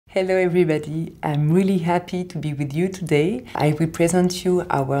Hello everybody, I'm really happy to be with you today. I will present you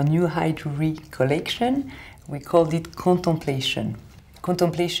our new high jewelry collection. We called it Contemplation.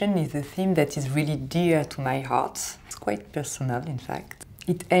 Contemplation is a theme that is really dear to my heart. It's quite personal, in fact.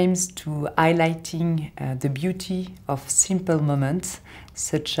 It aims to highlighting the beauty of simple moments,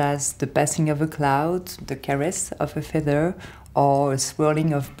 such as the passing of a cloud, the caress of a feather, or a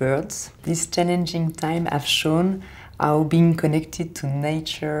swirling of birds. This challenging time have shown how being connected to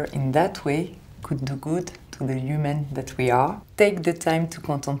nature in that way could do good to the human that we are. Take the time to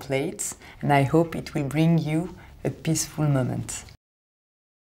contemplate, and I hope it will bring you a peaceful moment.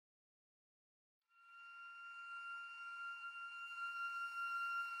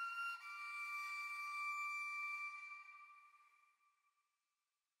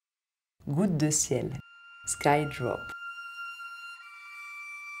 Goutte de ciel, sky drop.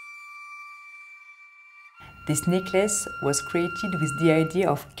 This necklace was created with the idea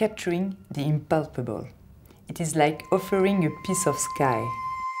of capturing the impalpable. It is like offering a piece of sky.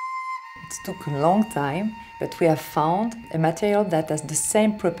 It took a long time, but we have found a material that has the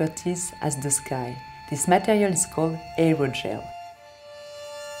same properties as the sky. This material is called aerogel.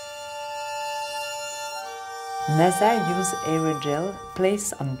 NASA used aerogel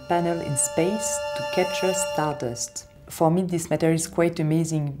placed on panel in space to capture stardust. For me, this material is quite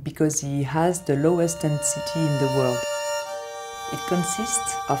amazing because it has the lowest density in the world. It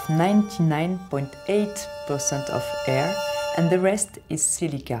consists of 99.8% of air and the rest is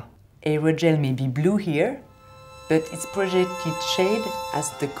silica. Aerogel may be blue here, but its projected shade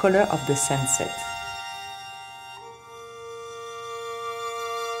has the color of the sunset.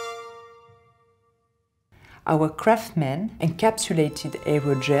 Our craftsmen encapsulated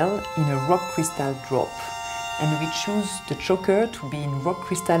aerogel in a rock crystal drop, and we choose the choker to be in rock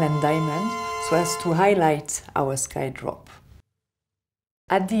crystal and diamond so as to highlight our sky drop.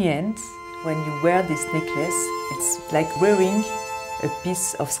 At the end, when you wear this necklace, it's like wearing a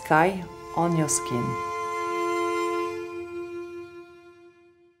piece of sky on your skin.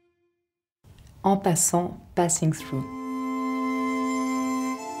 En passant, passing through.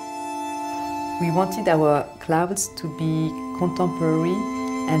 We wanted our clouds to be contemporary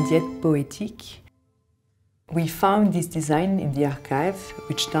and yet poetic. We found this design in the archive,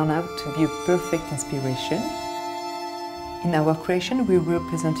 which turned out to be a perfect inspiration. In our creation, we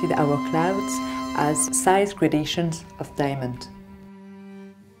represented our clouds as size gradations of diamond.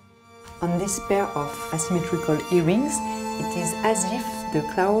 On this pair of asymmetrical earrings, it is as if the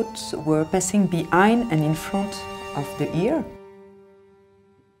clouds were passing behind and in front of the ear.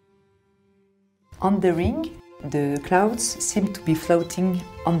 On the ring, the clouds seem to be floating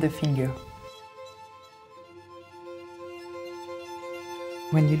on the finger.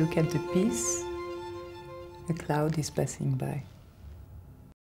 When you look at the piece, a cloud is passing by.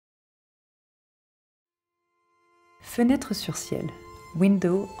 Fenêtre sur ciel,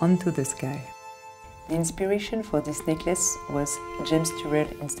 window onto the sky. The inspiration for this necklace was James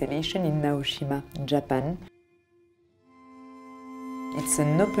Turrell's installation in Naoshima, Japan. It's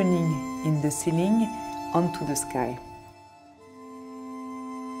an opening in the ceiling onto the sky.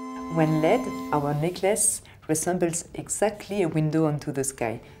 When LED, our necklace resembles exactly a window onto the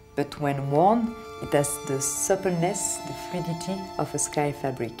sky, but when worn, it has the suppleness, the fluidity of a sky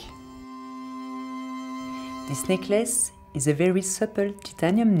fabric. This necklace is a very supple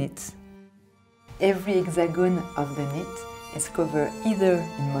titanium knit. Every hexagon of the knit is covered either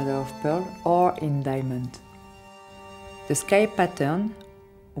in mother of pearl or in diamond. The sky pattern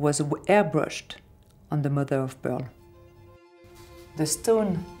was airbrushed on the mother of pearl. The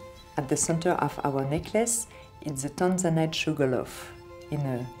stone at the center of our necklace is the Tanzanite sugarloaf in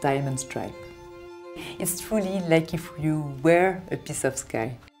a diamond stripe. It's truly like if you wear a piece of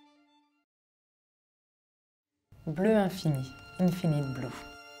sky. Bleu infini, infinite blue.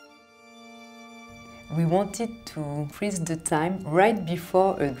 We wanted to freeze the time right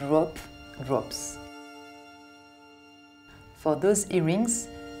before a drop drops. For those earrings,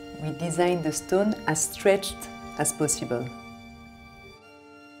 we designed the stone as stretched as possible.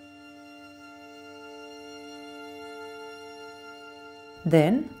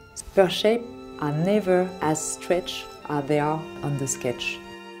 Then, pearl shapes are never as stretched as they are on the sketch.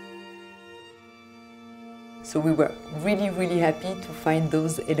 So we were really happy to find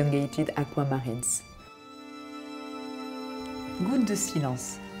those elongated aquamarines. Goutte de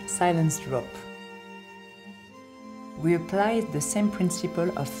silence, silence drop. We applied the same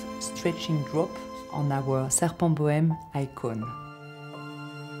principle of stretching drop on our serpent bohème icon.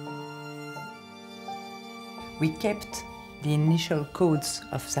 We kept the initial codes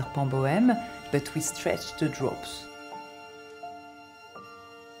of serpent bohème, but we stretched the drops.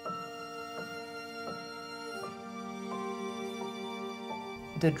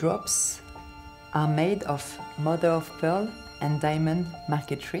 the drops are made of mother of pearl and diamond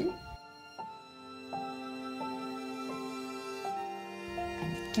marquetry.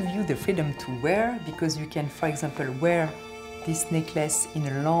 And it gives you the freedom to wear, because you can, for example, wear this necklace in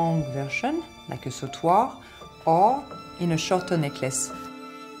a long version, like a sautoir, or in a shorter necklace.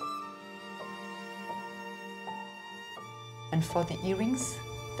 And for the earrings,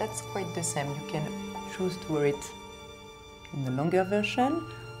 that's quite the same. You can choose to wear it in the longer version,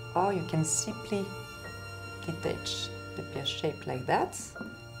 or you can simply detach the pierce shape like that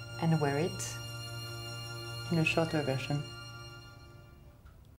and wear it in a shorter version.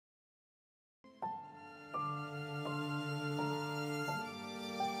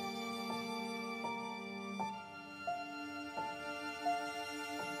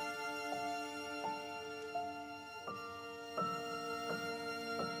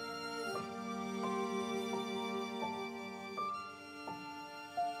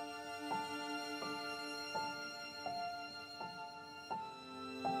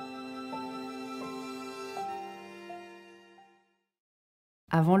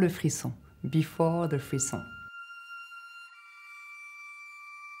 Avant le frisson, before the frisson.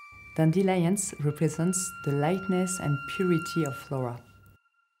 Dandelions represents the lightness and purity of flora.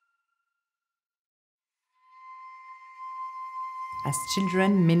 As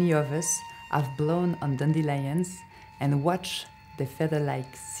children, many of us have blown on dandelions and watched the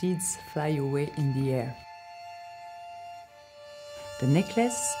feather-like seeds fly away in the air. The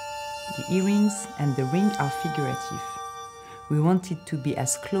necklace, the earrings, and the ring are figurative. We want it to be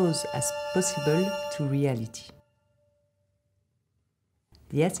as close as possible to reality.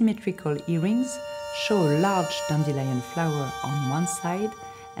 The asymmetrical earrings show a large dandelion flower on one side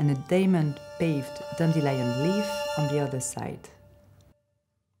and a diamond-paved dandelion leaf on the other side.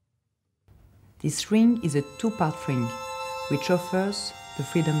 This ring is a two-part ring, which offers the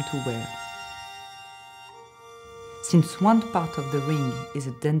freedom to wear. Since one part of the ring is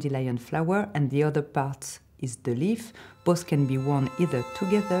a dandelion flower and the other part is the leaf, both can be worn either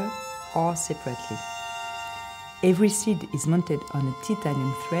together or separately. Every seed is mounted on a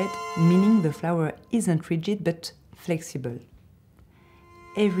titanium thread, meaning the flower isn't rigid but flexible.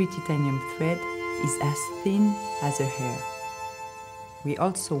 Every titanium thread is as thin as a hair. We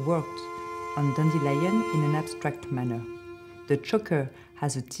also worked on dandelion in an abstract manner. The choker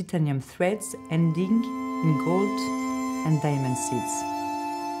has a titanium threads ending in gold and diamond seeds.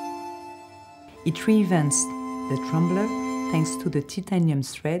 It reinvents the trembler thanks to the titanium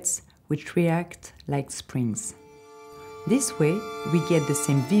threads, which react like springs. This way, we get the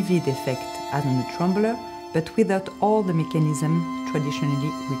same vivid effect as on a trembler, but without all the mechanism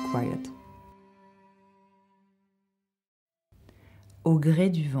traditionally required. Au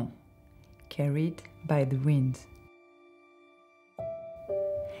gré du vent, carried by the wind.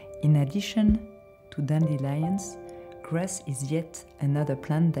 In addition to dandelions, grass is yet another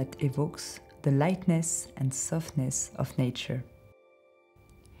plant that evokes the lightness and softness of nature.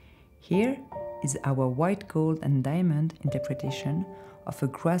 Here is our white gold and diamond interpretation of a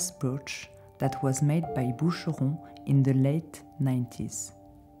grass brooch that was made by Boucheron in the late 90s.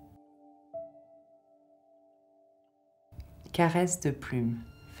 Caresse de plume,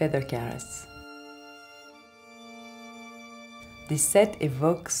 feather caress. This set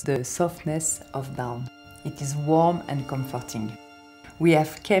evokes the softness of down. It is warm and comforting. We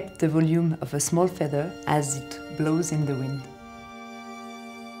have kept the volume of a small feather as it blows in the wind.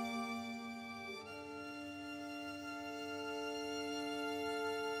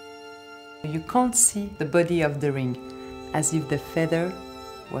 You can't see the body of the ring, as if the feather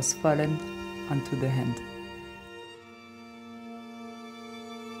was fallen onto the hand.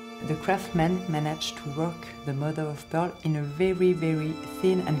 The craftsman managed to work the mother of pearl in a very, very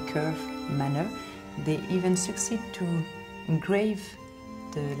thin and curved manner. They even succeed to engrave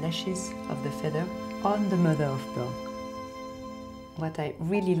the lashes of the feather on the mother of pearl. What I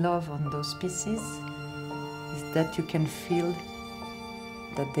really love on those pieces is that you can feel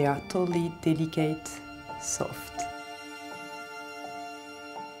that they are totally delicate, soft.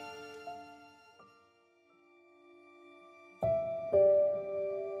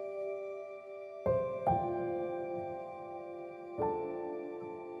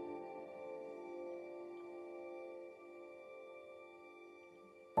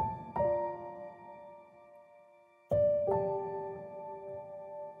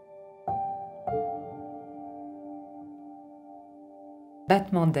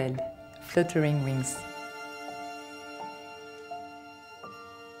 Battement d'ailes, fluttering wings.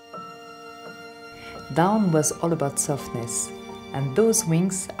 Down was all about softness, and those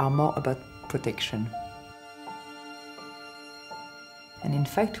wings are more about protection. And in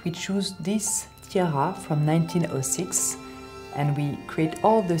fact, we choose this tiara from 1906 and we create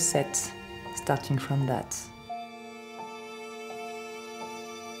all the sets starting from that.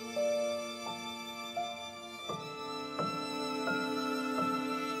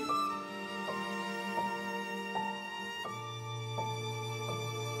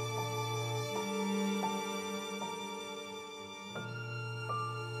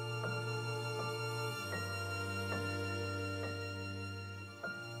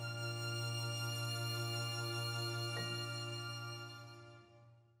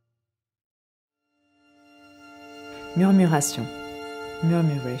 Murmuration.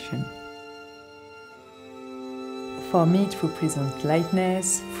 Murmuration. For me it represents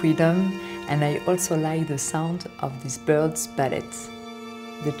lightness, freedom, and I also like the sound of this bird's ballet.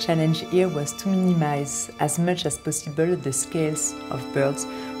 The challenge here was to minimize as much as possible the scales of birds,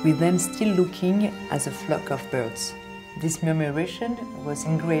 with them still looking as a flock of birds. This murmuration was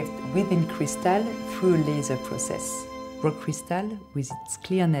engraved within crystal through a laser process. Rock crystal, with its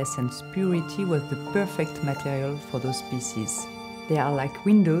clearness and purity, was the perfect material for those pieces. They are like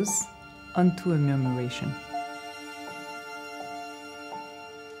windows onto a murmuration.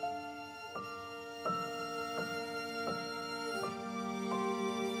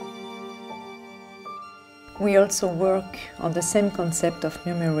 We also work on the same concept of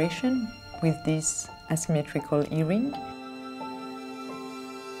murmuration with this asymmetrical earring.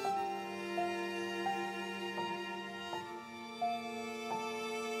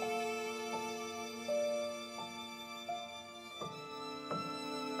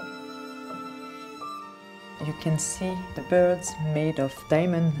 You can see the birds made of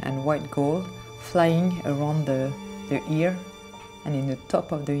diamond and white gold flying around the ear and in the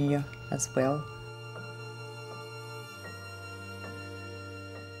top of the ear as well.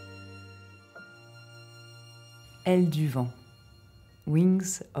 Ailes du vent,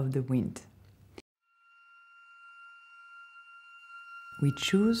 wings of the wind. We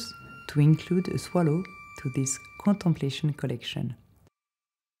choose to include a swallow to this Contemplation collection.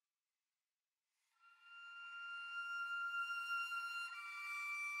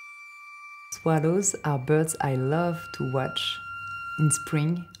 Swallows are birds I love to watch in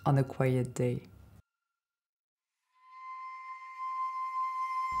spring on a quiet day.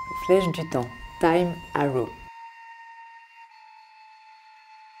 Flèche du temps, time arrow.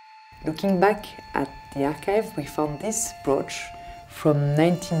 Looking back at the archive, we found this brooch from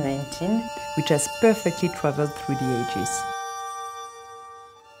 1919, which has perfectly traveled through the ages.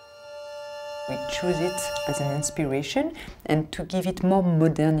 We choose it as an inspiration, and to give it more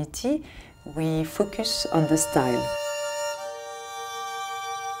modernity, we focus on the style.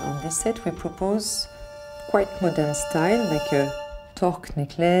 On this set, we propose quite modern style, like a torque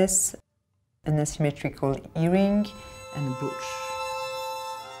necklace, an asymmetrical earring, and a brooch.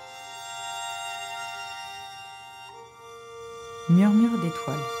 Murmure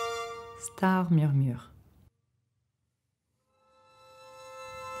d'étoiles, star murmure.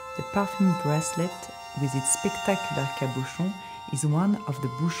 The perfume bracelet with its spectacular cabochon is one of the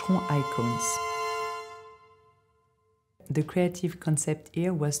Boucheron icons. The creative concept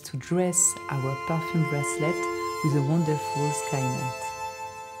here was to dress our perfume bracelet with a wonderful sky night.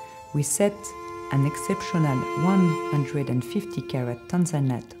 We set an exceptional 150 carat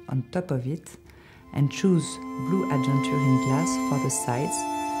tanzanite on top of it and choose blue aventurine glass for the sides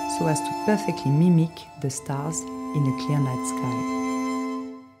so as to perfectly mimic the stars in a clear night sky.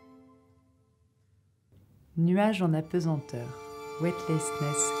 Nuage en apesanteur,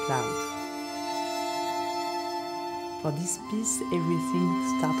 weightlessness cloud. For this piece,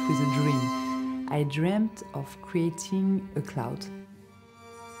 everything starts with a dream. I dreamt of creating a cloud.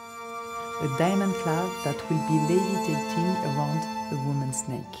 A diamond cloud that will be levitating around a woman's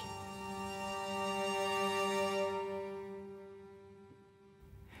neck.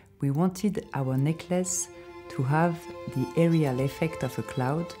 We wanted our necklace to have the aerial effect of a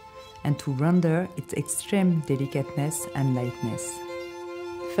cloud and to render its extreme delicateness and lightness.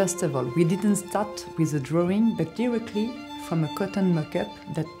 First of all, we didn't start with a drawing, but directly from a cotton mock-up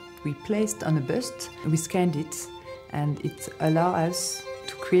that we placed on a bust. We scanned it, and it allowed us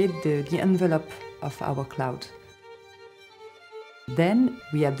to create the envelope of our cloud. Then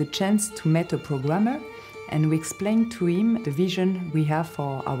we had the chance to meet a programmer, and we explained to him the vision we have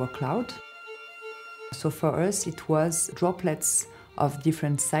for our cloud. So for us, it was droplets of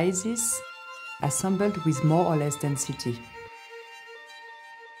different sizes, assembled with more or less density.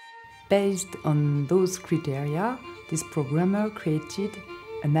 Based on those criteria, this programmer created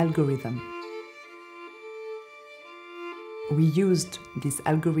an algorithm. We used this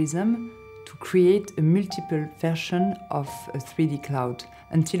algorithm to create a multiple version of a 3D cloud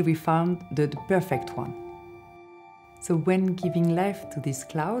until we found the perfect one. So when giving life to this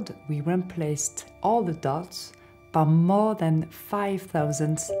cloud, we replaced all the dots by more than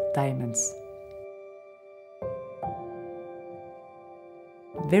 5,000 diamonds.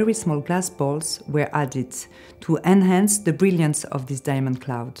 Very small glass balls were added to enhance the brilliance of this diamond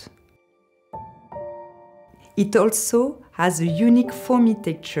cloud. It also has a unique foamy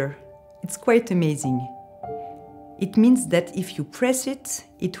texture. It's quite amazing. It means that if you press it,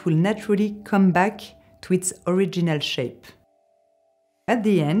 it will naturally come back to its original shape. At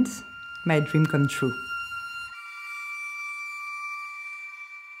the end, my dream came true.